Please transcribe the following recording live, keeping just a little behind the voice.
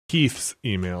Keith's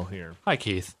email here. Hi,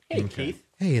 Keith. Hey, Keith.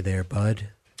 Hey there, bud.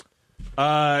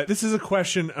 This is a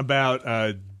question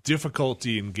about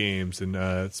difficulty in games,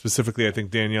 and specifically, I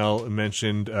think Danielle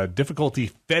mentioned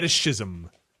difficulty fetishism.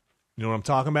 You know what I'm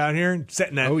talking about here?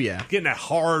 Setting that, getting that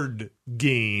hard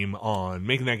game on,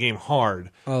 making that game hard.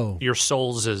 Oh, your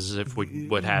souls is if we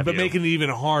would have, but you. making it even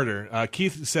harder.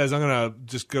 Keith says, "I'm gonna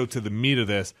just go to the meat of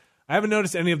this. I haven't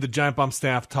noticed any of the Giant Bomb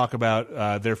staff talk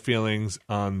about their feelings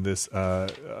on this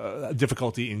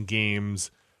difficulty in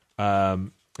games."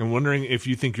 I'm wondering if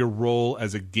you think your role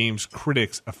as a games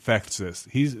critic affects this.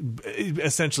 He's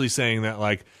essentially saying that,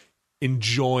 like,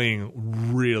 enjoying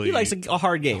really... He likes a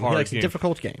hard game. He likes a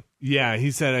difficult game. Yeah,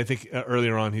 he said, I think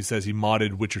earlier on, he says he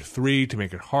modded Witcher 3 to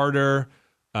make it harder,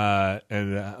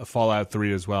 and Fallout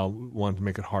 3 as well, wanted to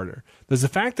make it harder. Does the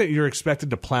fact that you're expected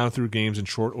to plow through games in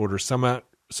short order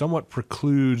somewhat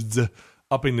precludes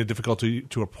upping the difficulty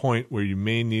to a point where you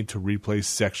may need to replay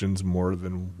sections more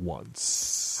than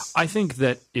once? I think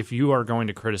that if you are going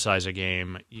to criticize a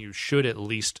game, you should at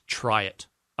least try it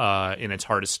in its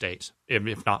hardest state,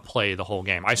 if not play the whole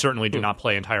game. I certainly do not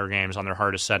play entire games on their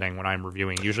hardest setting when I'm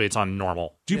reviewing. Usually it's on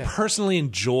normal. Do you personally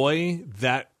enjoy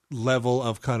that level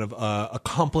of kind of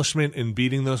accomplishment in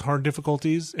beating those hard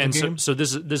difficulties in games? So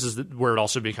this is where it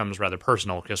also becomes rather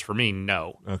personal, because for me,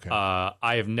 no. Okay.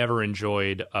 I have never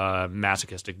enjoyed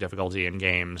masochistic difficulty in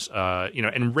games.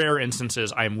 In rare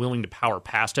instances, I am willing to power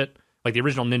past it. Like the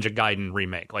original Ninja Gaiden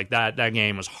remake, like that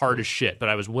game was hard as shit, but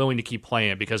I was willing to keep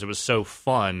playing it because it was so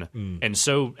fun and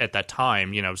so, at that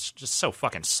time, just so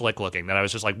fucking slick looking that I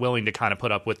was just like willing to kind of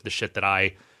put up with the shit that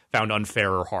I found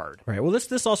unfair or hard. Right. Well,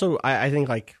 this also, I think,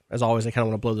 like, as always, I kind of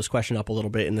want to blow this question up a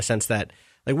little bit in the sense that,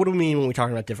 like, what do we mean when we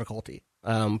talk about difficulty?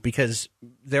 Because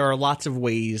there are lots of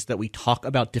ways that we talk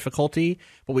about difficulty,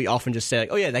 but we often just say, like,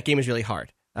 oh yeah, that game is really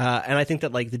hard. And I think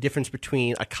that, like, the difference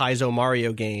between a Kaizo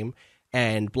Mario game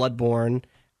and Bloodborne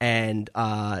and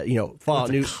Fallout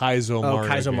New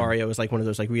Kaizo Mario is like one of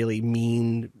those like really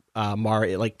mean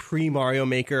Mario, like pre-Mario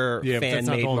Maker fan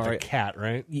made Mario. With a cat,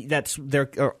 right? That's there.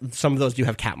 Some of those do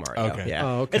have cat Mario. Okay. Yeah.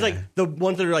 Oh, okay. It's like the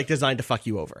ones that are like designed to fuck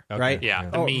you over, right? Yeah.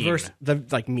 The mean. Versus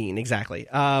the mean, exactly.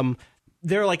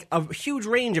 There are like a huge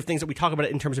range of things that we talk about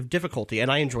in terms of difficulty,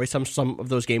 and I enjoy some of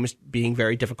those games being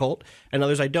very difficult, and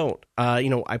others I don't.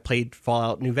 I played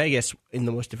Fallout New Vegas in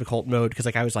the most difficult mode because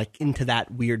like I was like into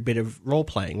that weird bit of role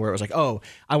playing where it was like, oh,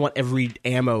 I want every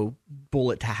ammo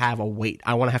bullet to have a weight.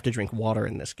 I want to have to drink water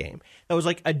in this game. That was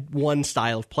like one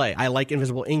style of play. I like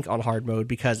Invisible Ink on hard mode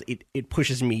because it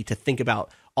pushes me to think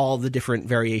about all the different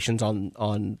variations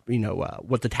on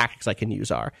what the tactics I can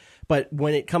use are. But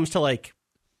when it comes to like,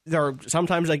 there are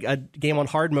sometimes like a game on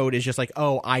hard mode is just like,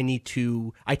 oh, I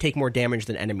take more damage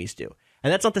than enemies do.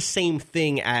 And that's not the same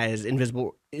thing as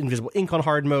Invisible Ink on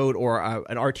hard mode or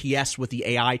an RTS with the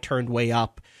AI turned way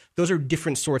up. Those are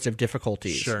different sorts of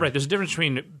difficulties. Sure. Right. There's a difference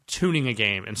between tuning a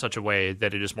game in such a way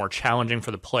that it is more challenging for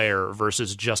the player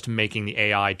versus just making the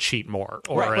AI cheat more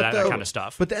or that kind of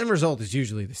stuff. But the end result is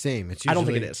usually the same. It's usually, I don't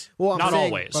think it is. Well, not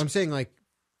always. But I'm saying, like,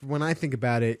 when I think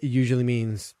about it, it usually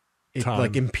means it Time.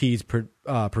 like impedes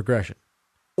progression.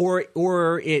 Or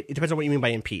it depends on what you mean by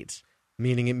impedes.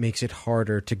 Meaning it makes it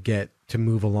harder to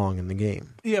move along in the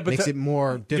game. Yeah, but makes it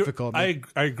more difficult. I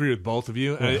agree with both of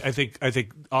you. Yeah. I think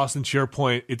Austin, to your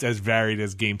point, it's as varied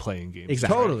as gameplay in games.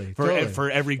 Exactly. Totally.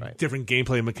 For every different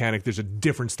gameplay mechanic, there's a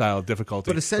different style of difficulty.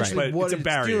 But essentially, what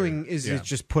it's doing is it's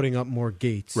just putting up more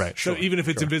gates. Right. Sure. So even if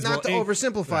it's invisible, not to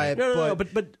oversimplify it. No,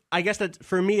 but I guess that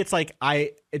for me, it's like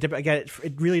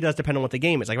it really does depend on what the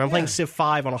game is. Like if I'm playing Civ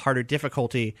 5 on a harder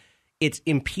difficulty, it's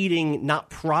impeding not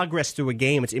progress through a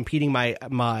game. It's impeding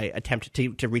my attempt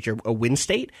to reach a win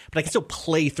state. But I can still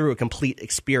play through a complete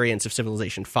experience of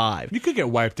Civilization 5. You could get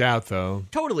wiped out though.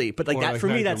 Totally, but for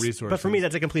me that's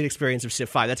a complete experience of Civ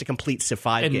 5. That's a complete Civ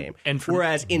 5 game.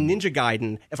 Whereas in Ninja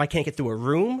Gaiden, if I can't get through a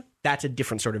room, that's a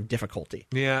different sort of difficulty.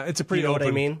 Yeah, it's a pretty open what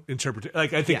I mean? interpretation.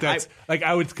 Like I think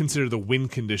I would consider the win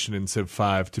condition in Civ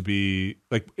 5 to be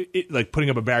like putting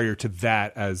up a barrier to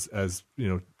that as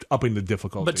upping the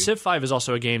difficulty. But Civ 5 is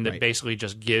also a game that basically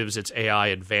just gives its AI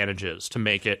advantages to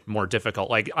make it more difficult.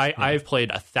 Like I've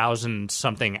played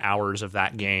 1,000-something hours of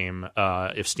that game,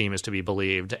 if Steam is to be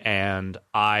believed, and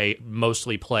I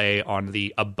mostly play on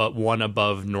the one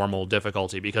above normal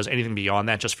difficulty because anything beyond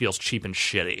that just feels cheap and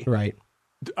shitty. Right.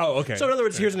 Oh, okay. So in other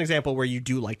words, here's an example where you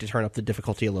do like to turn up the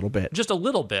difficulty a little bit. Just a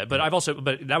little bit, but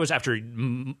but that was after,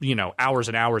 hours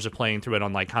and hours of playing through it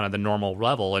on like kind of the normal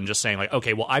level and just saying like,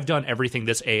 okay, well, I've done everything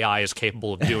this AI is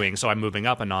capable of doing, so I'm moving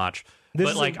up a notch.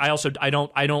 But like, I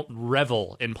don't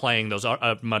revel in playing those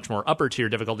much more upper tier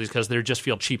difficulties because they just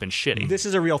feel cheap and shitty. This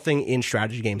is a real thing in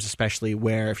strategy games, especially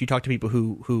where if you talk to people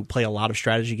who play a lot of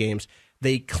strategy games,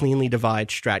 they cleanly divide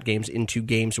strat games into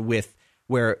games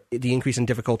where the increase in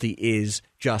difficulty is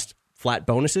just flat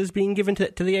bonuses being given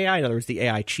to the AI. In other words, the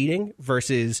AI cheating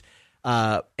versus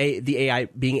the AI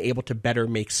being able to better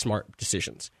make smart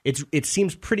decisions. It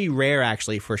seems pretty rare,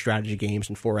 actually, for strategy games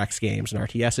and 4X games and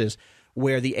RTSs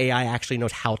where the AI actually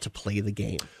knows how to play the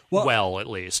game. Well, at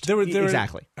least.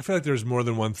 Exactly. I feel like there's more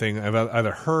than one thing I've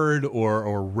either heard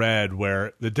or read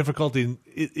where the difficulty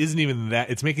isn't even that.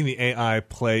 It's making the AI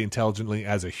play intelligently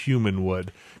as a human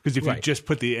would. Because if you just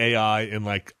put the AI in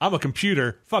like, I'm a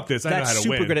computer, fuck this, I know how to win. That's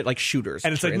super good at like shooters.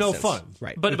 And it's like no fun.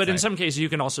 Right. But in some cases, you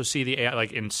can also see the AI,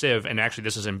 like in Civ, and actually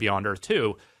this is in Beyond Earth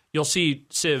too, you'll see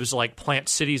civs like plant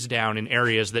cities down in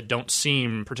areas that don't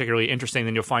seem particularly interesting.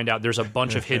 Then you'll find out there's a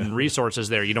bunch of hidden resources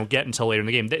there you don't get until later in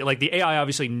the game. Like the AI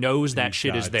obviously knows that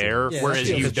shit is there, whereas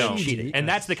you don't. And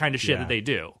that's the kind of shit that they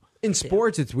do. In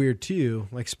sports, it's weird too.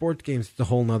 Like sports games, it's a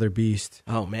whole nother beast.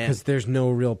 Oh man, because there's no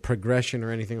real progression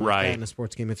or anything like that in a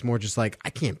sports game. It's more just like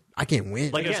I can't win.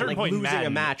 Like at a certain point, losing Madden, a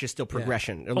match is still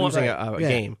progression. Or losing a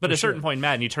game. But at a certain point,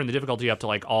 Madden, you turn the difficulty up to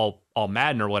like all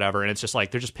Madden or whatever, and it's just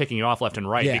like they're just picking you off left and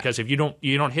right because if you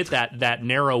don't hit that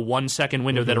narrow 1 second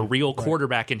window that a real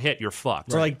quarterback can hit, you're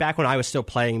fucked. Or like back when I was still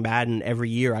playing Madden,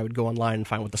 every year I would go online and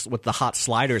find what the hot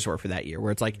sliders were for that year,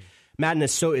 where it's like. Madden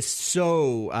is so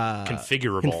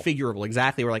configurable.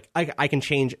 Exactly. Where like I can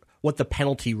change what the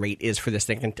penalty rate is for this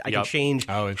thing. I can change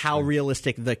how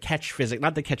realistic the catch physics,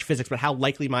 not the catch physics, but how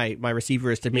likely my receiver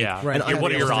is to make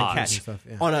what are your odds catch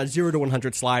on a 0 to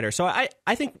 100 slider. So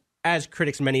I think as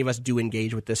critics, many of us do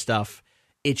engage with this stuff.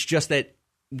 It's just that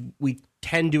we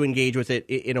tend to engage with it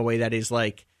in a way that is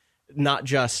like not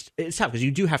just it's tough because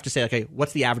you do have to say, okay,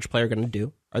 what's the average player going to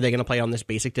do? Are they going to play on this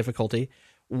basic difficulty?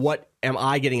 What am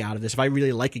I getting out of this? If I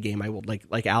really like a game, I will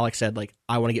like Alex said, like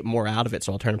I want to get more out of it,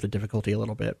 so I'll turn up the difficulty a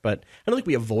little bit. But I don't think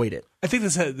we avoid it. I think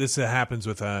this happens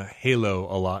with Halo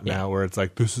a lot now, where it's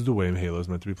like this is the way Halo is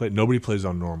meant to be played. Nobody plays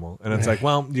on normal, and it's like,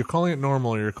 well, you're calling it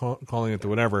normal, or you're calling it the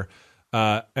whatever.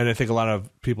 And I think a lot of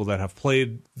people that have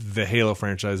played the Halo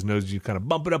franchise knows you kind of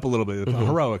bump it up a little bit,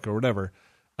 heroic or whatever.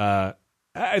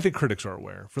 I think critics are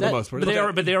aware for the most part.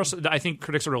 But they also, I think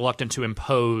critics are reluctant to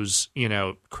impose,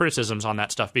 criticisms on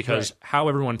that stuff because how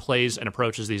everyone plays and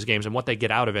approaches these games and what they get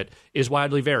out of it is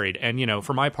widely varied. And,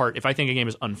 for my part, if I think a game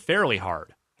is unfairly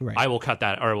hard, I will cut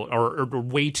that or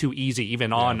way too easy,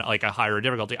 even on like a higher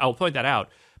difficulty. I will point that out.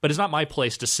 But it's not my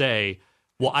place to say,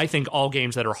 well, I think all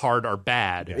games that are hard are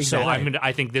bad, so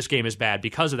I think this game is bad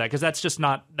because of that. Because that's just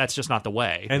not the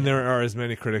way. And there are as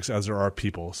many critics as there are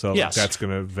people, so that's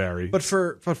going to vary. But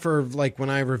for like when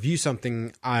I review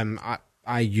something, I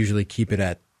usually keep it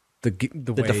at the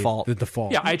default. The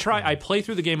default. Yeah, I play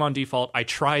through the game on default. I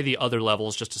try the other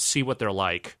levels just to see what they're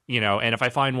like, and if I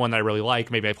find one that I really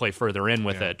like, maybe I play further in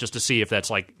with it just to see if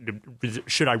that's like,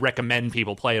 should I recommend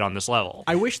people play it on this level?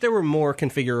 I wish there were more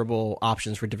configurable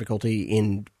options for difficulty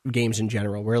in games in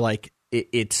general, where like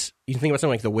it's you can think about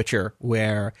something like The Witcher,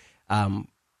 where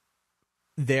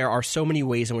there are so many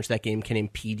ways in which that game can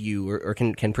impede you or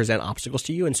can present obstacles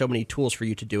to you, and so many tools for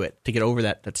you to do it, to get over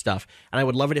that stuff. And I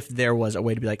would love it if there was a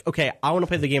way to be like, okay, I want to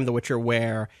play the game of The Witcher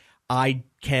where I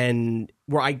can't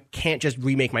just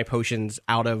remake my potions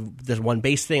out of this one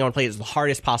base thing. I want to play it the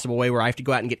hardest possible way where I have to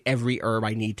go out and get every herb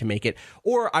I need to make it.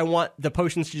 Or I want the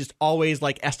potions to just always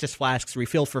like Estus flasks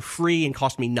refill for free and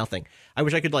cost me nothing. I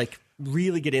wish I could like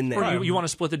really get in there. Or you want to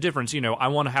split the difference. I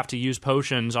want to have to use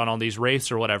potions on all these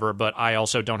wraiths or whatever, but I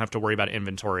also don't have to worry about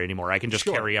inventory anymore. I can just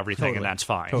carry everything and that's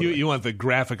fine. You want the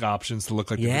graphic options to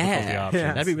look like the difficulty options.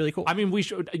 That'd be really cool. I mean,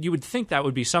 you would think that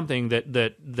would be something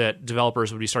that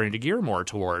developers would be starting to gear more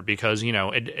toward because,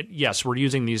 yes, we're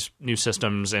using these new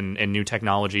systems and new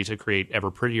technology to create ever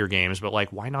prettier games, but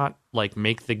like, why not like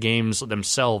make the games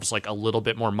themselves like a little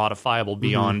bit more modifiable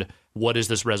beyond what is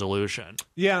this resolution?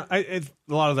 Yeah, a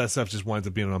lot of that stuff just winds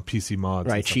up being on PC mods.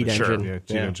 Right, cheat engine. Yeah,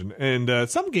 cheat engine. And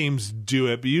some games do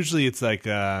it, but usually it's like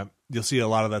you'll see a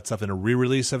lot of that stuff in a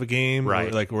re-release of a game.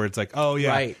 Right. Where it's like, oh,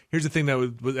 yeah, here's the thing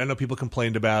that I know people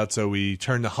complained about, so we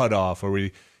turn the HUD off or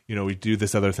we do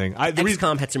this other thing.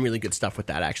 XCOM had some really good stuff with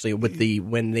that, actually,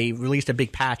 when they released a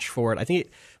big patch for it. I think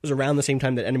it was around the same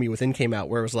time that Enemy Within came out,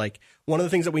 where it was like, one of the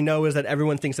things that we know is that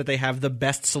everyone thinks that they have the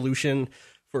best solution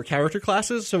for character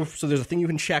classes. So there's a thing you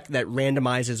can check that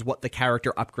randomizes what the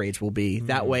character upgrades will be.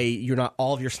 That way, you're not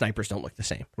all of your snipers don't look the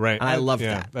same. Right. And I love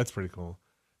that. That's pretty cool.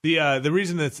 The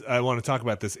reason that I want to talk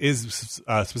about this is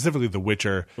specifically The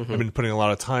Witcher. I've been putting a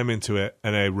lot of time into it,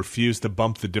 and I refuse to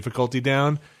bump the difficulty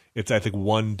down. It's, I think,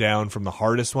 one down from the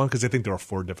hardest one, because I think there are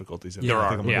 4 difficulties in There I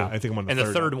are, think I think I'm on the and third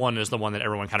the third one is the one that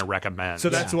everyone kind of recommends. So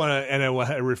that's one,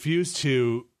 I refuse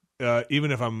to,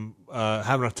 even if I'm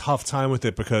having a tough time with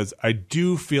it, because I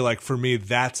do feel like, for me,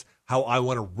 that's how I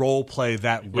want to role play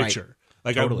that Witcher.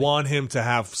 Like, totally. I want him to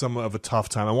have some of a tough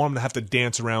time. I want him to have to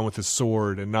dance around with his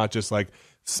sword and not just, like,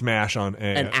 smash on A.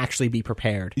 And actually be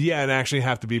prepared. Yeah, and actually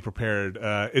have to be prepared.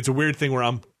 It's a weird thing where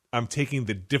I'm taking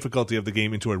the difficulty of the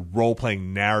game into a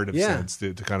role-playing narrative sense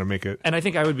to kind of make it. And I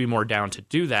think I would be more down to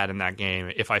do that in that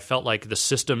game if I felt like the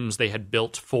systems they had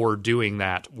built for doing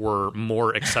that were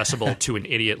more accessible to an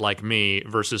idiot like me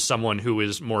versus someone who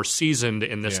is more seasoned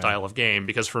in this style of game.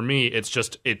 Because for me, it's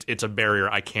just it's a barrier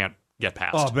I can't get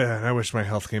past. Oh, man, I wish my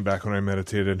health came back when I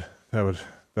meditated. That would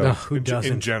who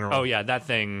doesn't? In general. Oh, yeah, that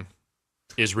thing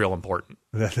is real important.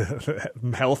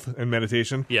 Health and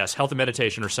meditation? Yes, health and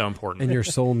meditation are so important. And your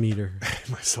soul meter.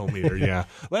 My soul meter, yeah.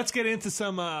 Let's get into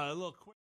some little quick